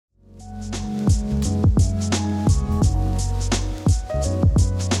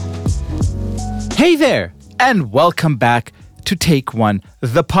Hey there, and welcome back to Take One,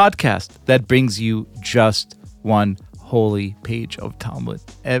 the podcast that brings you just one holy page of Talmud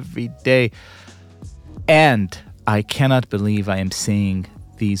every day. And I cannot believe I am saying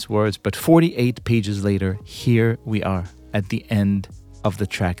these words, but 48 pages later, here we are at the end of the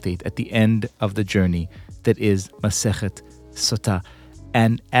tractate, at the end of the journey that is Masechet Sotah.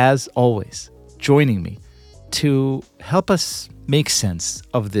 And as always, joining me to help us make sense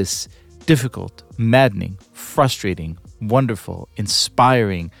of this difficult, maddening, frustrating, wonderful,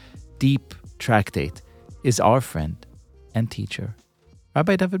 inspiring, deep tractate is our friend and teacher,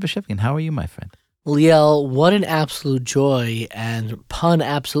 Rabbi David Bashevkin. How are you, my friend? Liel, what an absolute joy, and pun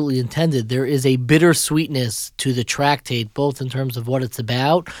absolutely intended. There is a bittersweetness to the tractate, both in terms of what it's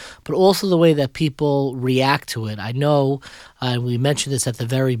about, but also the way that people react to it. I know, we mentioned this at the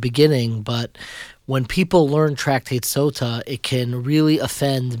very beginning, but when people learn Tractate Sotah, it can really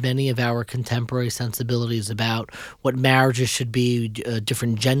offend many of our contemporary sensibilities about what marriages should be,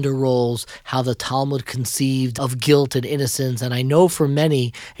 different gender roles, how the Talmud conceived of guilt and innocence. And I know for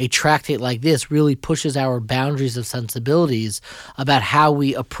many, a tractate like this really pushes our boundaries of sensibilities about how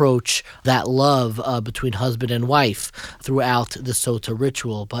we approach that love between husband and wife throughout the Sotah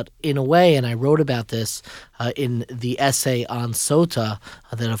ritual. But in a way, and I wrote about this in the essay on Sotah,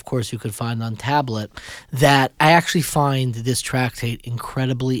 that of course you could find on tablet, that I actually find this tractate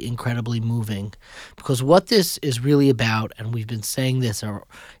incredibly, incredibly moving. Because what this is really about, and we've been saying this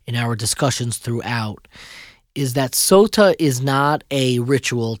in our discussions throughout, is that Sotah is not a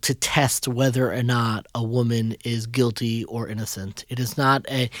ritual to test whether or not a woman is guilty or innocent. It is not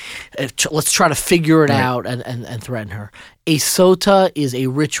let's try to figure it out and threaten her. A Sotah is a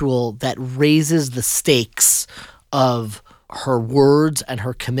ritual that raises the stakes of her words and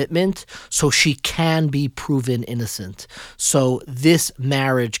her commitment so she can be proven innocent. So this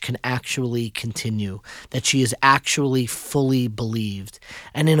marriage can actually continue, that she is actually fully believed.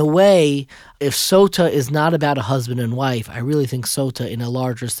 And in a way, if Sotah is not about a husband and wife, I really think Sotah in a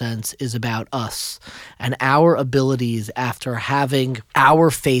larger sense is about us and our abilities after having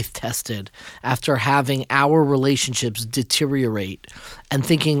our faith tested, after having our relationships deteriorate, and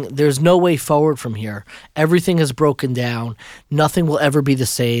thinking there's no way forward from here. Everything is broken down. Nothing will ever be the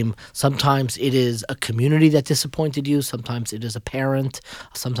same. Sometimes it is a community that disappointed you. Sometimes it is a parent.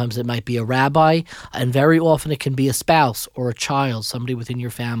 Sometimes it might be a rabbi. And very often it can be a spouse or a child, somebody within your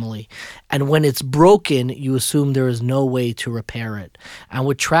family. And when it's broken, you assume there is no way to repair it. And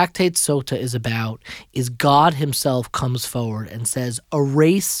what Tractate Sotah is about is God himself comes forward and says,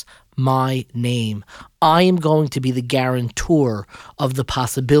 erase my name. I am going to be the guarantor of the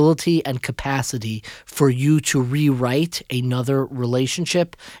possibility and capacity for you to rewrite another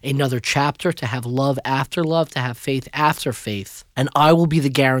relationship, another chapter, to have love after love, to have faith after faith. And I will be the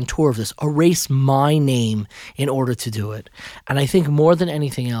guarantor of this. Erase my name in order to do it. And I think more than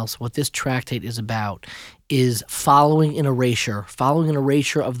anything else, what this tractate is about is following an erasure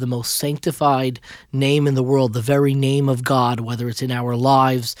of the most sanctified name in the world, the very name of God, whether it's in our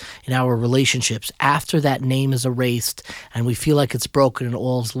lives, in our relationships. After that name is erased and we feel like it's broken and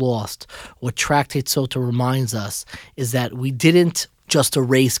all's lost, what Tractate Sotah reminds us is that we didn't just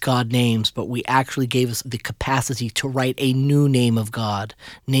erase God names, but we actually gave us the capacity to write a new name of God,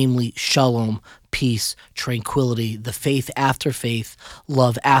 namely Shalom, peace, tranquility, the faith after faith,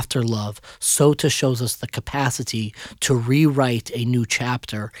 love after love. Sotah shows us the capacity to rewrite a new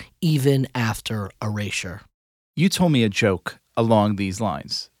chapter even after erasure. You told me a joke along these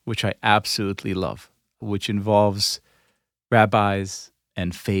lines, which I absolutely love, which involves rabbis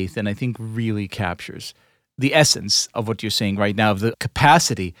and faith, and I think really captures the essence of what you're saying right now, of the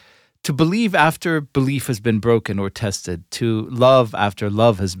capacity to believe after belief has been broken or tested, to love after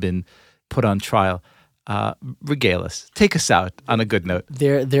love has been put on trial. Regale us. Take us out on a good note.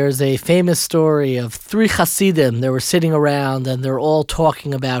 There's a famous story of three Hasidim. They were sitting around and they're all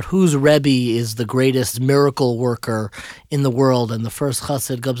talking about whose Rebbe is the greatest miracle worker in the world. And the first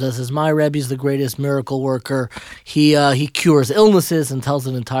Hasid comes and says, my Rebbe is the greatest miracle worker. He cures illnesses and tells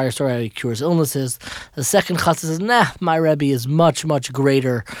an entire story how he cures illnesses. The second Hasid says, my Rebbe is much, much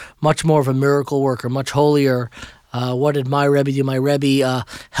greater, much more of a miracle worker, much holier. What did my Rebbe do? My Rebbe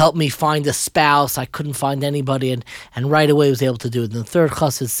helped me find a spouse. I couldn't find anybody, and right away was able to do it. And the third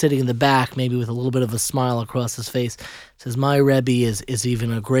chassid sitting in the back, maybe with a little bit of a smile across his face, says, my Rebbe is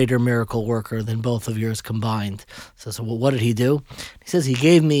even a greater miracle worker than both of yours combined. So well, what did he do? He says, he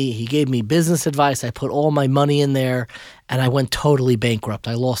gave me business advice. I put all my money in there, and I went totally bankrupt.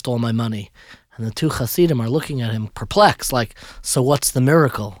 I lost all my money. And the two Hasidim are looking at him perplexed, like, so what's the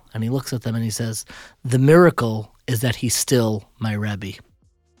miracle? And he looks at them and he says, the miracle is that he's still my Rebbe.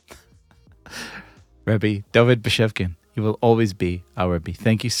 Rabbi David Beshevkin. You will always be our Rabbi.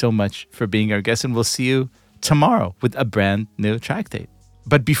 Thank you so much for being our guest, and we'll see you tomorrow with a brand new tractate.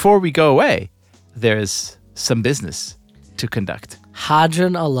 But before we go away, there's some business to conduct.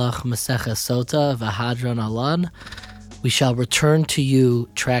 Hadran alach Maseches Sotah v'Hadran alan. We shall return to you,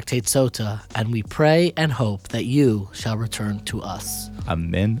 Tractate Sotah, and we pray and hope that you shall return to us.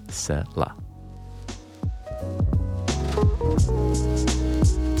 Amen Selah.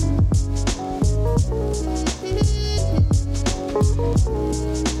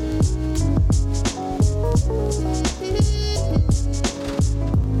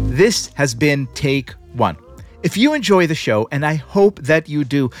 This has been Take One. If you enjoy the show, and I hope that you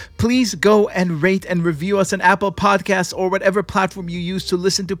do, please go and rate and review us on Apple Podcasts or whatever platform you use to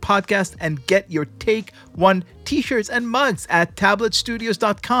listen to podcasts, and get your Take One t-shirts and mugs at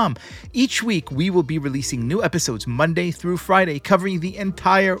tabletstudios.com. Each week, we will be releasing new episodes Monday through Friday, covering the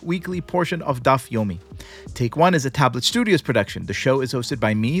entire weekly portion of Daf Yomi. Take One is a Tablet Studios production. The show is hosted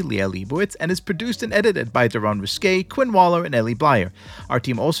by me, Leah Leibowitz, and is produced and edited by Daron Risquet, Quinn Waller, and Ellie Blyer. Our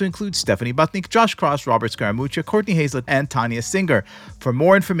team also includes Stephanie Butnick, Josh Cross, Robert Scaramuccia, Courtney Hazlett, and Tanya Singer. For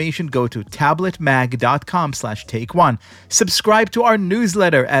more information, go to tabletmag.com/take1. Subscribe to our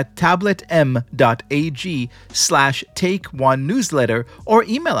newsletter at tabletm.ag/take1newsletter, or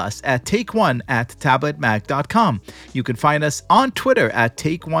email us at takeone@tabletmag.com. You can find us on Twitter at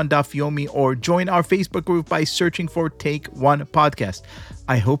take1dafyomi, or join our Facebook group by searching for Take One Podcast.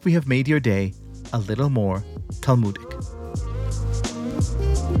 I hope we have made your day a little more Talmudic.